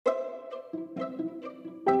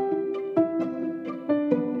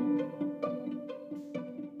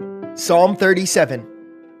Psalm 37.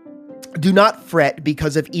 Do not fret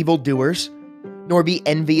because of evildoers, nor be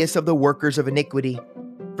envious of the workers of iniquity,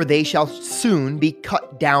 for they shall soon be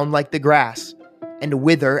cut down like the grass, and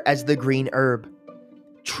wither as the green herb.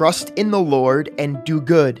 Trust in the Lord and do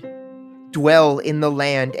good. Dwell in the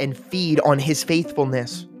land and feed on his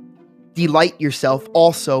faithfulness. Delight yourself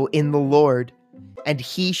also in the Lord, and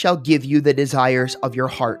he shall give you the desires of your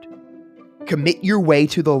heart. Commit your way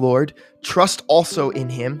to the Lord, trust also in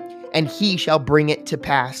him, and he shall bring it to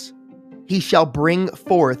pass. He shall bring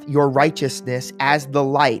forth your righteousness as the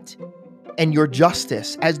light, and your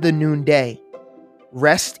justice as the noonday.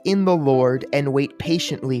 Rest in the Lord and wait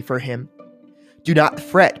patiently for him. Do not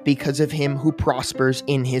fret because of him who prospers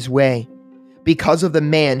in his way, because of the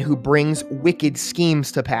man who brings wicked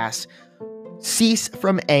schemes to pass. Cease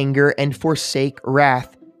from anger and forsake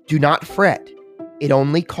wrath. Do not fret. It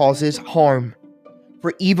only causes harm.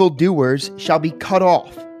 For evildoers shall be cut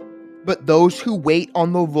off, but those who wait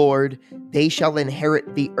on the Lord, they shall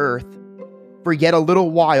inherit the earth. For yet a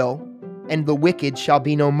little while, and the wicked shall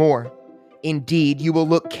be no more. Indeed, you will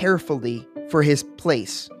look carefully for his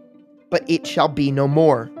place, but it shall be no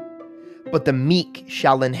more. But the meek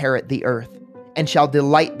shall inherit the earth, and shall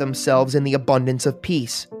delight themselves in the abundance of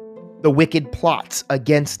peace. The wicked plots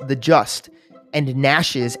against the just, and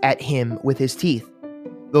gnashes at him with his teeth.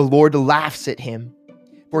 The Lord laughs at him,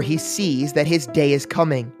 for he sees that his day is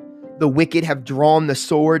coming. The wicked have drawn the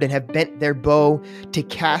sword and have bent their bow to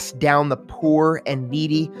cast down the poor and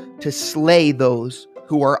needy, to slay those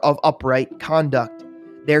who are of upright conduct.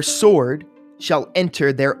 Their sword shall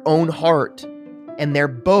enter their own heart, and their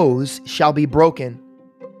bows shall be broken.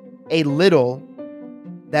 A little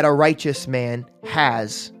that a righteous man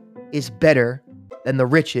has is better than the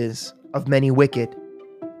riches of many wicked.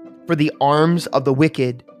 For the arms of the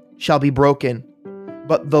wicked shall be broken,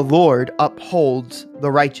 but the Lord upholds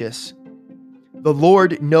the righteous. The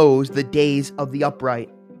Lord knows the days of the upright,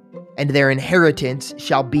 and their inheritance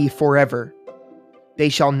shall be forever. They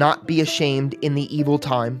shall not be ashamed in the evil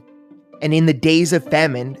time, and in the days of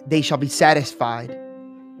famine they shall be satisfied.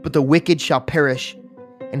 But the wicked shall perish,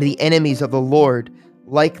 and the enemies of the Lord,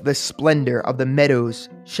 like the splendor of the meadows,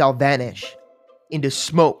 shall vanish. Into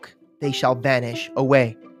smoke they shall vanish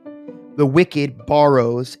away. The wicked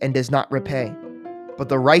borrows and does not repay, but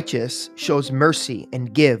the righteous shows mercy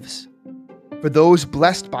and gives. For those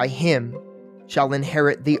blessed by him shall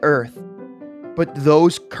inherit the earth, but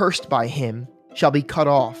those cursed by him shall be cut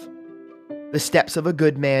off. The steps of a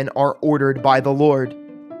good man are ordered by the Lord,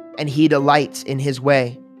 and he delights in his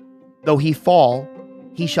way. Though he fall,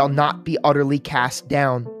 he shall not be utterly cast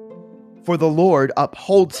down, for the Lord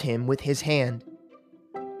upholds him with his hand.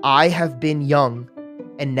 I have been young,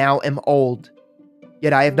 and now am old,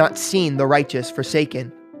 yet I have not seen the righteous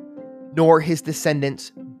forsaken, nor his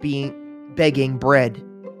descendants begging bread.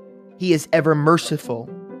 He is ever merciful,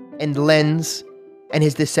 and lends, and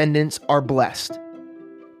his descendants are blessed.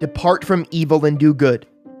 Depart from evil and do good,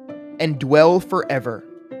 and dwell forever.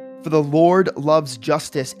 For the Lord loves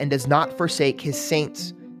justice and does not forsake his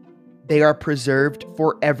saints. They are preserved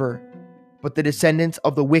forever, but the descendants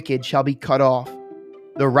of the wicked shall be cut off.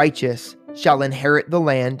 The righteous shall inherit the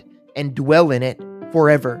land and dwell in it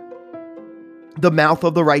forever. The mouth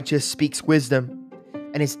of the righteous speaks wisdom,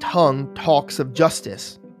 and his tongue talks of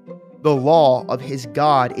justice. The law of his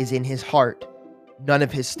God is in his heart. None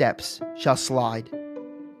of his steps shall slide.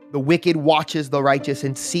 The wicked watches the righteous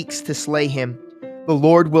and seeks to slay him. The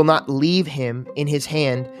Lord will not leave him in his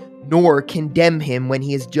hand, nor condemn him when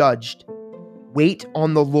he is judged. Wait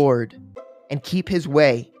on the Lord and keep his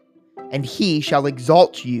way, and he shall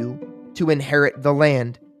exalt you to inherit the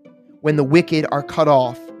land. When the wicked are cut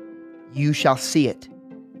off, you shall see it.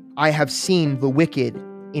 I have seen the wicked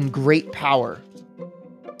in great power,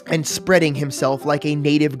 and spreading himself like a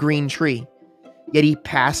native green tree. Yet he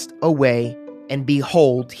passed away, and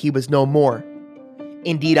behold, he was no more.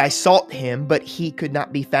 Indeed, I sought him, but he could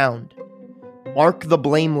not be found. Mark the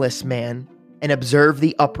blameless man, and observe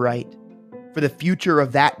the upright, for the future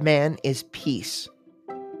of that man is peace,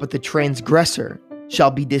 but the transgressor shall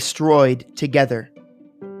be destroyed together.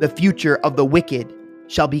 The future of the wicked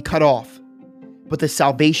shall be cut off, but the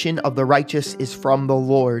salvation of the righteous is from the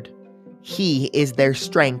Lord. He is their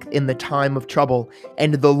strength in the time of trouble,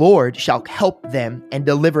 and the Lord shall help them and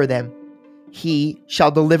deliver them. He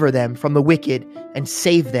shall deliver them from the wicked and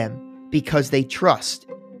save them, because they trust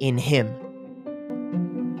in him.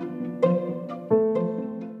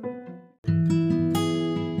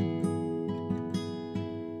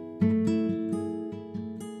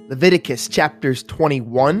 Leviticus chapters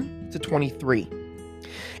 21 to 23.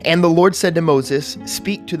 And the Lord said to Moses,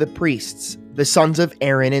 "Speak to the priests, the sons of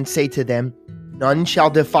Aaron, and say to them, None shall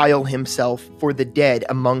defile himself for the dead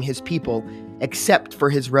among his people, except for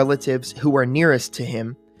his relatives who are nearest to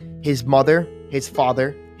him, his mother, his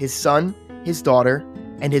father, his son, his daughter,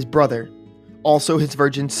 and his brother, also his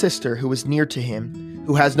virgin sister who is near to him,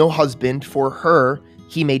 who has no husband, for her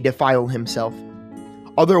he may defile himself.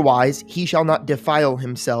 Otherwise he shall not defile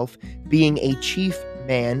himself, being a chief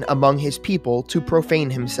man among his people, to profane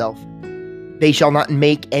himself. They shall not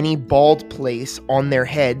make any bald place on their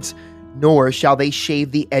heads, nor shall they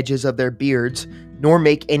shave the edges of their beards, nor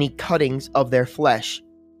make any cuttings of their flesh.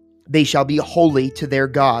 They shall be holy to their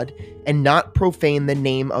God, and not profane the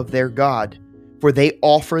name of their God, for they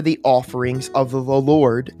offer the offerings of the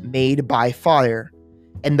Lord made by fire,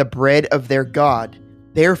 and the bread of their God.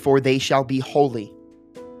 Therefore they shall be holy.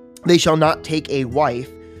 They shall not take a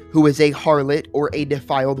wife who is a harlot or a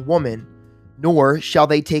defiled woman, nor shall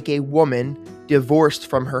they take a woman divorced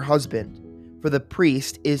from her husband, for the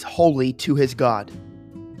priest is holy to his God.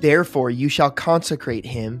 Therefore you shall consecrate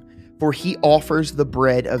him, for he offers the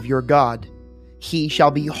bread of your God. He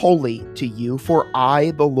shall be holy to you, for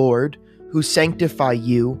I, the Lord, who sanctify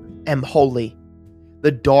you, am holy.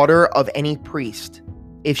 The daughter of any priest,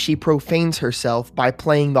 if she profanes herself by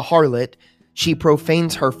playing the harlot, she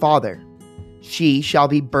profanes her father. She shall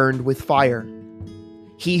be burned with fire.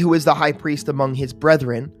 He who is the high priest among his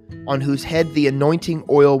brethren, on whose head the anointing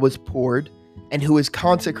oil was poured, and who is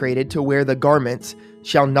consecrated to wear the garments,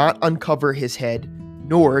 shall not uncover his head,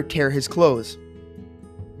 nor tear his clothes.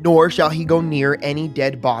 Nor shall he go near any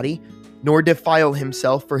dead body, nor defile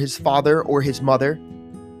himself for his father or his mother,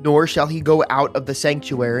 nor shall he go out of the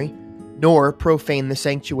sanctuary, nor profane the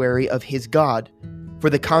sanctuary of his God, for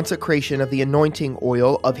the consecration of the anointing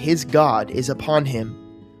oil of his God is upon him.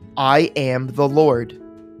 I am the Lord.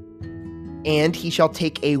 And he shall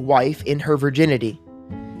take a wife in her virginity,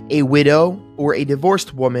 a widow, or a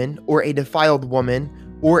divorced woman, or a defiled woman,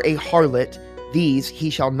 or a harlot, these he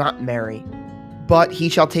shall not marry. But he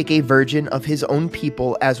shall take a virgin of his own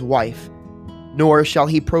people as wife. Nor shall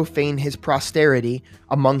he profane his posterity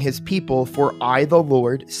among his people, for I, the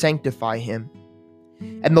Lord, sanctify him.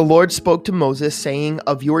 And the Lord spoke to Moses, saying,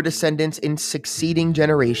 Of your descendants in succeeding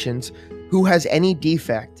generations, who has any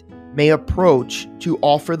defect, may approach to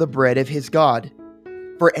offer the bread of his God.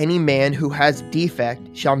 For any man who has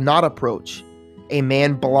defect shall not approach, a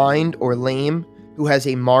man blind or lame, who has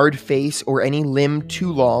a marred face or any limb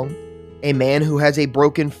too long, a man who has a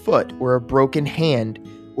broken foot or a broken hand,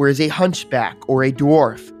 or is a hunchback or a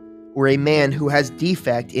dwarf, or a man who has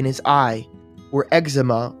defect in his eye, or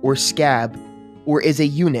eczema or scab, or is a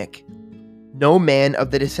eunuch. No man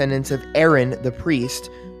of the descendants of Aaron the priest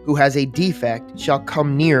who has a defect shall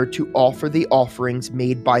come near to offer the offerings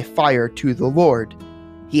made by fire to the Lord.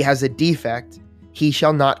 He has a defect, he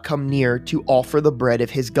shall not come near to offer the bread of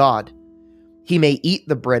his God. He may eat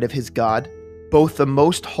the bread of his God, both the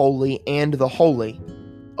most holy and the holy.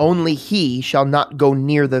 Only he shall not go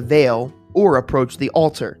near the veil or approach the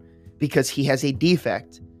altar, because he has a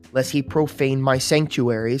defect, lest he profane my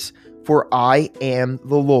sanctuaries, for I am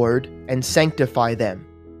the Lord, and sanctify them.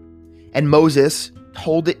 And Moses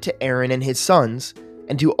told it to Aaron and his sons,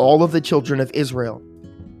 and to all of the children of Israel.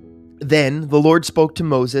 Then the Lord spoke to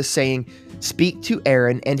Moses, saying, Speak to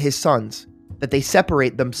Aaron and his sons, that they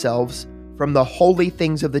separate themselves from the holy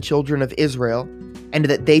things of the children of Israel, and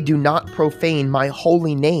that they do not profane my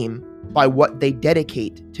holy name by what they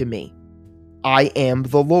dedicate to me. I am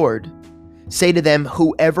the Lord. Say to them,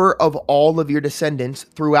 whoever of all of your descendants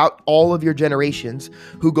throughout all of your generations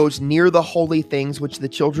who goes near the holy things which the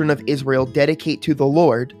children of Israel dedicate to the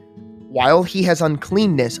Lord, while he has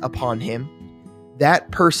uncleanness upon him,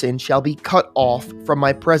 that person shall be cut off from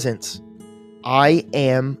my presence. I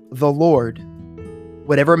am the Lord.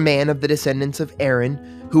 Whatever man of the descendants of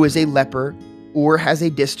Aaron who is a leper or has a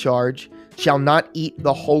discharge shall not eat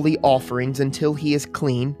the holy offerings until he is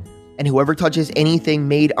clean, and whoever touches anything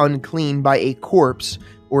made unclean by a corpse,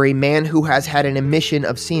 or a man who has had an emission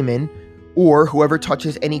of semen, or whoever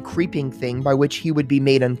touches any creeping thing by which he would be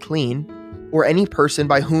made unclean, or any person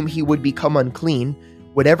by whom he would become unclean,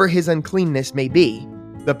 whatever his uncleanness may be,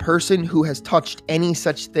 the person who has touched any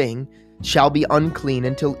such thing shall be unclean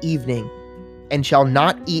until evening, and shall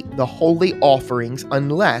not eat the holy offerings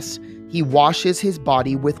unless he washes his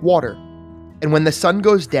body with water. And when the sun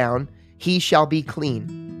goes down, he shall be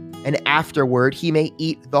clean. And afterward he may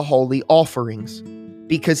eat the holy offerings,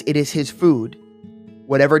 because it is his food.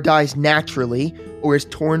 Whatever dies naturally or is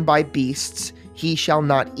torn by beasts, he shall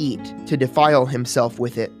not eat, to defile himself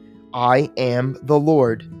with it. I am the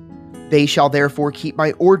Lord. They shall therefore keep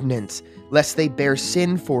my ordinance, lest they bear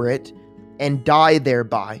sin for it and die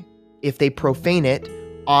thereby. If they profane it,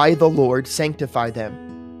 I, the Lord, sanctify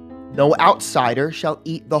them. No outsider shall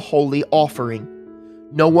eat the holy offering.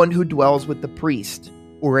 No one who dwells with the priest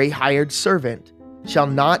or a hired servant shall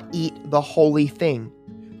not eat the holy thing.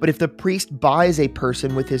 But if the priest buys a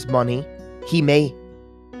person with his money, he may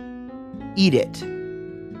eat it.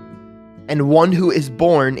 And one who is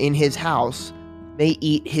born in his house may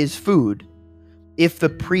eat his food. If the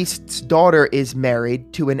priest's daughter is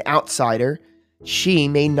married to an outsider, she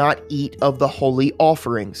may not eat of the holy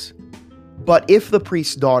offerings. But if the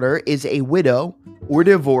priest's daughter is a widow or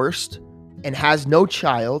divorced and has no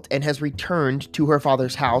child and has returned to her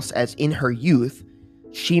father's house as in her youth,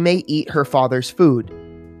 she may eat her father's food,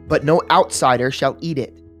 but no outsider shall eat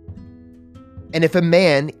it. And if a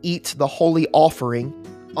man eats the holy offering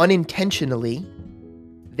unintentionally,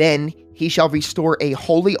 then he shall restore a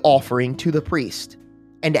holy offering to the priest,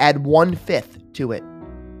 and add 1/5 to it.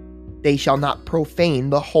 They shall not profane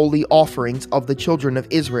the holy offerings of the children of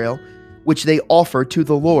Israel, which they offer to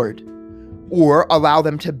the Lord, or allow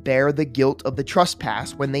them to bear the guilt of the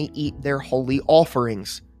trespass when they eat their holy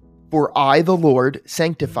offerings. For I, the Lord,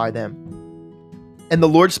 sanctify them. And the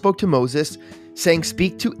Lord spoke to Moses, saying,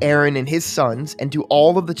 Speak to Aaron and his sons, and to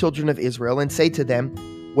all of the children of Israel, and say to them,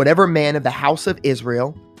 Whatever man of the house of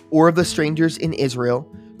Israel, or of the strangers in Israel,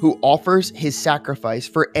 who offers his sacrifice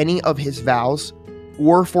for any of his vows,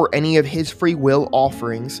 or for any of his free will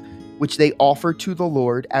offerings, which they offer to the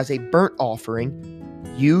Lord as a burnt offering,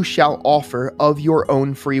 you shall offer of your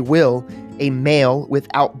own free will a male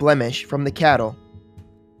without blemish from the cattle,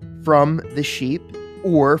 from the sheep,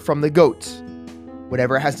 or from the goats.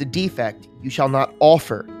 Whatever has a defect, you shall not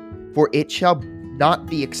offer, for it shall not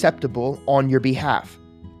be acceptable on your behalf.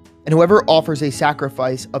 And whoever offers a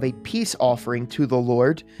sacrifice of a peace offering to the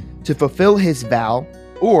Lord to fulfill his vow,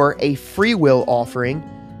 or a free will offering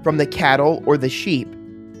from the cattle or the sheep,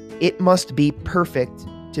 it must be perfect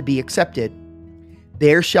to be accepted.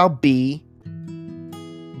 There shall be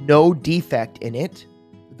no defect in it.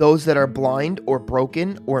 Those that are blind or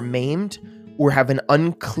broken or maimed or have an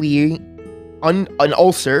an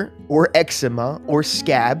ulcer or eczema or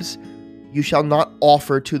scabs, you shall not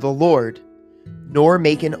offer to the Lord, nor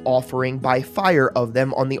make an offering by fire of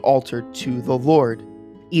them on the altar to the Lord.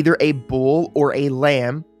 Either a bull or a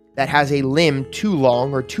lamb that has a limb too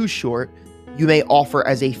long or too short, you may offer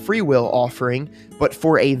as a freewill offering, but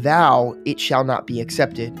for a vow it shall not be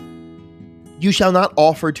accepted. You shall not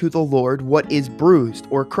offer to the Lord what is bruised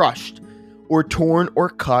or crushed, or torn or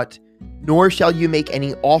cut, nor shall you make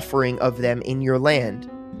any offering of them in your land.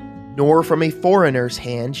 Nor from a foreigner's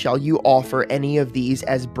hand shall you offer any of these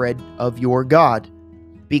as bread of your God,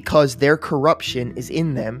 because their corruption is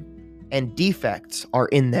in them, and defects are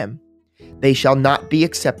in them. They shall not be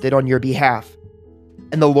accepted on your behalf.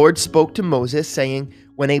 And the Lord spoke to Moses, saying,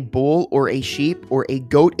 When a bull or a sheep or a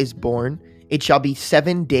goat is born, it shall be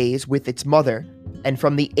 7 days with its mother, and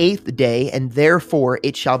from the 8th day, and therefore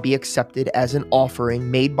it shall be accepted as an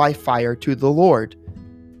offering made by fire to the Lord.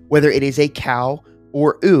 Whether it is a cow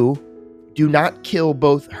or ewe, do not kill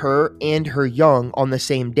both her and her young on the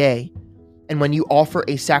same day. And when you offer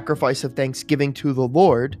a sacrifice of thanksgiving to the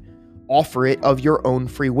Lord, offer it of your own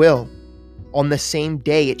free will. On the same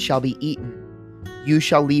day it shall be eaten. You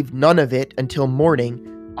shall leave none of it until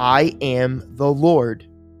morning. I am the Lord.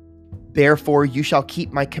 Therefore you shall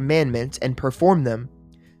keep my commandments and perform them.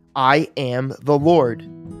 I am the Lord.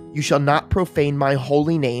 You shall not profane my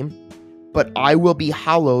holy name, but I will be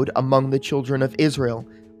hallowed among the children of Israel.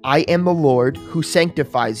 I am the Lord who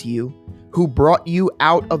sanctifies you, who brought you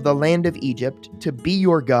out of the land of Egypt to be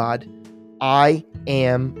your God. I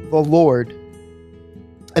am the Lord.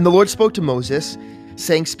 And the Lord spoke to Moses,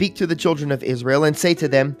 saying, Speak to the children of Israel, and say to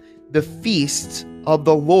them, The feasts of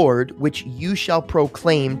the Lord which you shall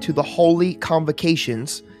proclaim to the holy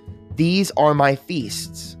convocations, these are my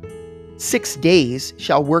feasts. 6 days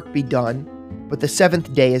shall work be done, but the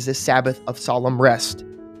 7th day is the Sabbath of solemn rest,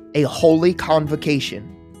 a holy convocation.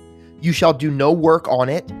 You shall do no work on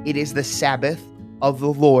it. It is the Sabbath of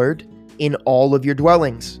the Lord in all of your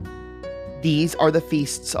dwellings. These are the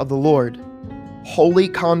feasts of the Lord, holy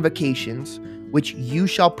convocations, which you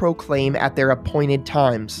shall proclaim at their appointed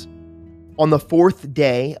times. On the 4th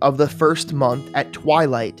day of the 1st month at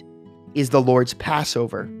twilight is the Lord's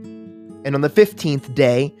Passover. And on the 15th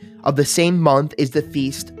day of the same month is the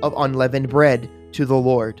feast of unleavened bread to the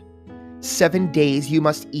Lord. 7 days you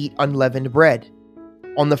must eat unleavened bread.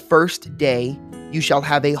 On the 1st day you shall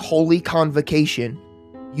have a holy convocation.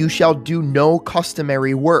 You shall do no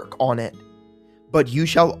customary work on it, but you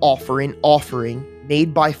shall offer an offering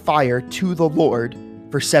made by fire to the Lord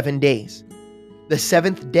for 7 days. The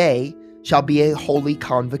 7th day shall be a holy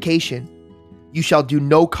convocation. You shall do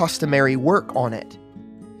no customary work on it.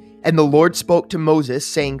 And the Lord spoke to Moses,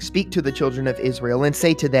 saying, Speak to the children of Israel, and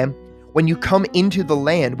say to them, When you come into the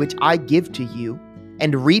land which I give to you,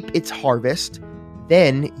 and reap its harvest,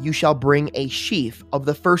 then you shall bring a sheaf of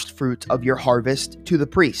the firstfruits of your harvest to the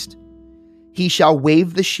priest. He shall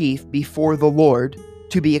wave the sheaf before the Lord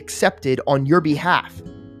to be accepted on your behalf.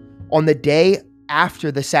 On the day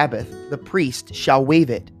after the Sabbath, the priest shall wave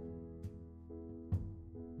it.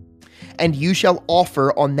 And you shall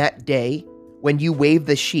offer on that day, when you wave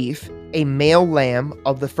the sheaf, a male lamb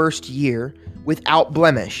of the first year without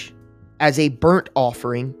blemish, as a burnt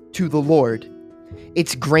offering to the Lord.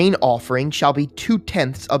 Its grain offering shall be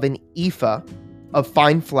 2/10 of an ephah of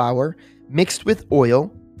fine flour mixed with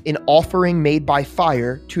oil, an offering made by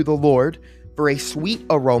fire to the Lord for a sweet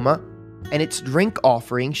aroma, and its drink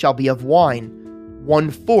offering shall be of wine,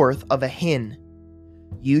 1/4 of a hin.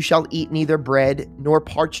 You shall eat neither bread, nor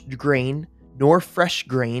parched grain, nor fresh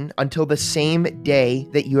grain, until the same day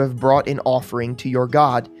that you have brought an offering to your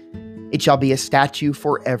God. It shall be a statute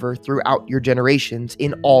forever throughout your generations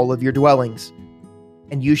in all of your dwellings.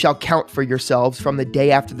 And you shall count for yourselves from the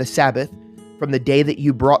day after the Sabbath, from the day that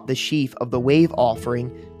you brought the sheaf of the wave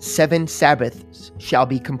offering, 7 Sabbaths shall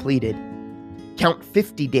be completed. Count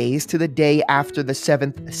 50 days to the day after the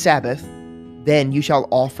 7th Sabbath. Then you shall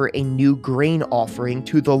offer a new grain offering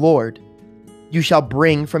to the Lord. You shall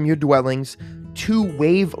bring from your dwellings 2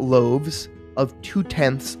 wave loaves of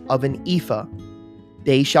 2/10 of an ephah.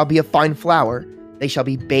 They shall be of fine flour. They shall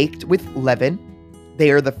be baked with leaven.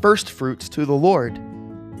 They are the firstfruits to the Lord.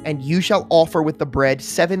 And you shall offer with the bread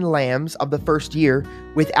 7 lambs of the first year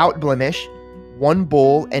without blemish, 1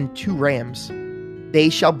 bull and 2 rams. They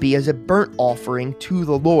shall be as a burnt offering to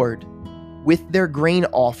the Lord, with their grain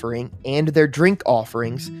offering and their drink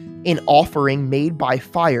offerings, an offering made by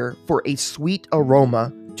fire for a sweet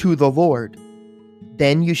aroma to the Lord.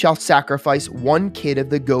 Then you shall sacrifice 1 kid of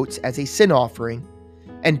the goats as a sin offering,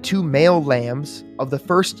 and 2 male lambs of the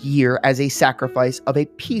first year as a sacrifice of a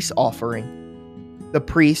peace offering. The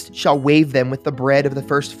priest shall wave them with the bread of the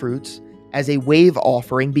firstfruits as a wave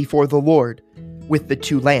offering before the Lord, with the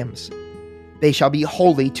 2 lambs. They shall be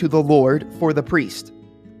holy to the Lord for the priest.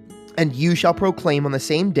 And you shall proclaim on the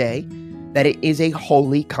same day that it is a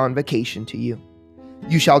holy convocation to you.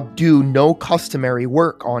 You shall do no customary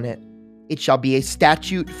work on it. It shall be a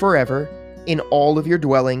statute forever in all of your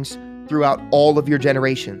dwellings throughout all of your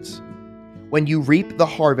generations. When you reap the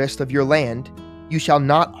harvest of your land, you shall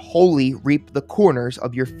not wholly reap the corners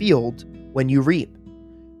of your field when you reap,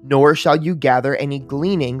 nor shall you gather any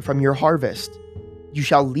gleaning from your harvest. You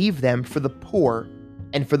shall leave them for the poor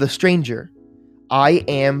and for the stranger. I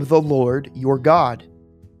am the Lord your God.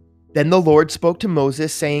 Then the Lord spoke to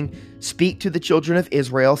Moses, saying, Speak to the children of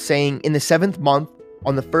Israel, saying, In the 7th month,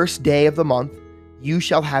 on the 1st day of the month, you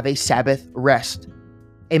shall have a Sabbath rest,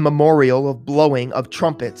 a memorial of blowing of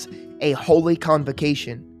trumpets, a holy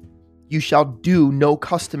convocation. You shall do no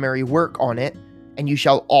customary work on it, and you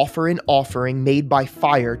shall offer an offering made by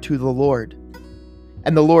fire to the Lord.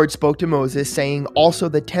 And the Lord spoke to Moses, saying, Also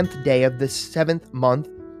the 10th day of the 7th month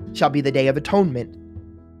shall be the day of atonement.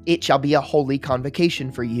 It shall be a holy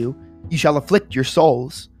convocation for you. You shall afflict your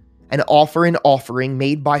souls, and offer an offering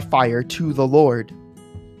made by fire to the Lord.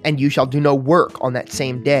 And you shall do no work on that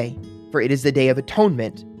same day, for it is the day of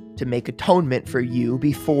atonement, to make atonement for you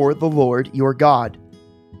before the Lord your God.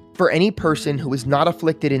 For any person who is not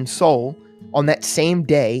afflicted in soul on that same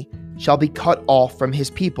day shall be cut off from his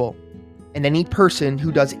people. And any person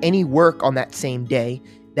who does any work on that same day,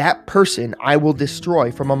 that person I will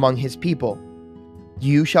destroy from among his people.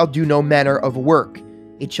 You shall do no manner of work.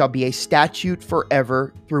 It shall be a statute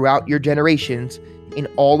forever throughout your generations in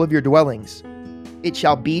all of your dwellings. It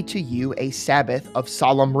shall be to you a Sabbath of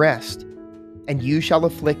solemn rest, and you shall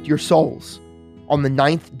afflict your souls. On the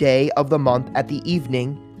 9th day of the month at the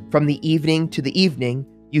evening, from the evening to the evening,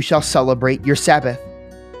 you shall celebrate your Sabbath.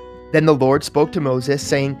 Then the Lord spoke to Moses,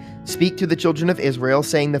 saying, Speak to the children of Israel,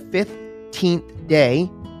 saying, The 15th day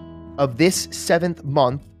of this 7th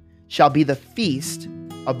month shall be the feast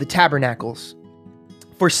of the tabernacles,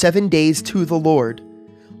 for 7 days to the Lord.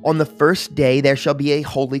 On the 1st day there shall be a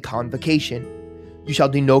holy convocation. You shall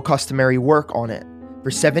do no customary work on it.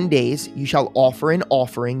 For 7 days you shall offer an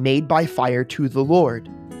offering made by fire to the Lord.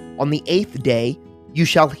 On the 8th day you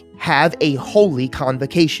shall have a holy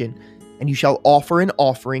convocation, and you shall offer an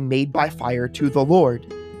offering made by fire to the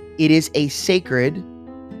Lord. It is a sacred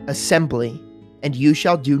assembly, and you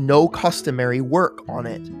shall do no customary work on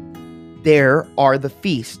it. There are the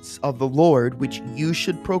feasts of the Lord which you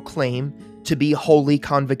should proclaim to be holy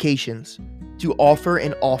convocations, to offer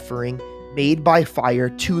an offering made by fire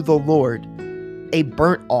to the Lord, a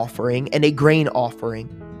burnt offering and a grain offering,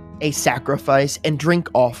 a sacrifice and drink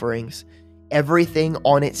offerings, everything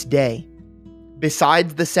on its day.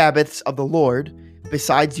 Besides the Sabbaths of the Lord,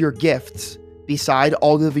 besides your gifts, beside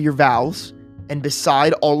all of your vows, and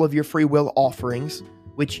beside all of your freewill offerings,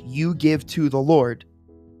 which you give to the Lord.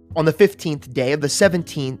 On the 15th day of the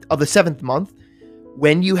 7th month,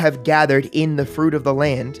 when you have gathered in the fruit of the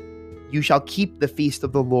land, you shall keep the feast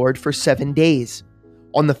of the Lord for 7 days.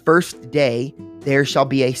 On the first day there shall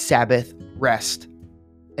be a Sabbath rest,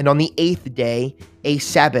 and on the 8th day a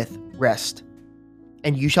Sabbath rest.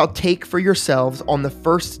 And you shall take for yourselves on the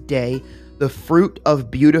first day the fruit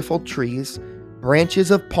of beautiful trees,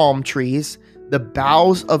 branches of palm trees, the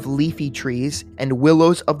boughs of leafy trees, and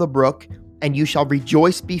willows of the brook, and you shall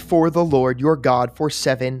rejoice before the Lord your God for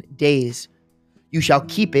 7 days. You shall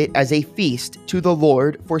keep it as a feast to the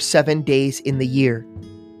Lord for 7 days in the year.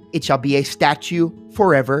 It shall be a statute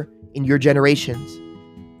forever in your generations.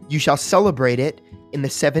 You shall celebrate it in the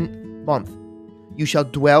 7th month. You shall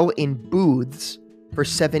dwell in booths for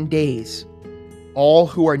 7 days. All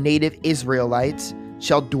who are native Israelites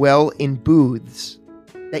shall dwell in booths,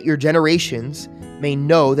 that your generations may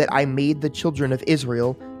know that I made the children of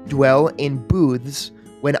Israel dwell in booths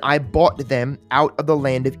when I bought them out of the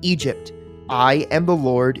land of Egypt. I am the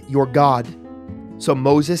Lord your God. So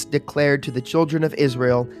Moses declared to the children of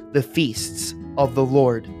Israel the feasts of the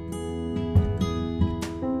Lord.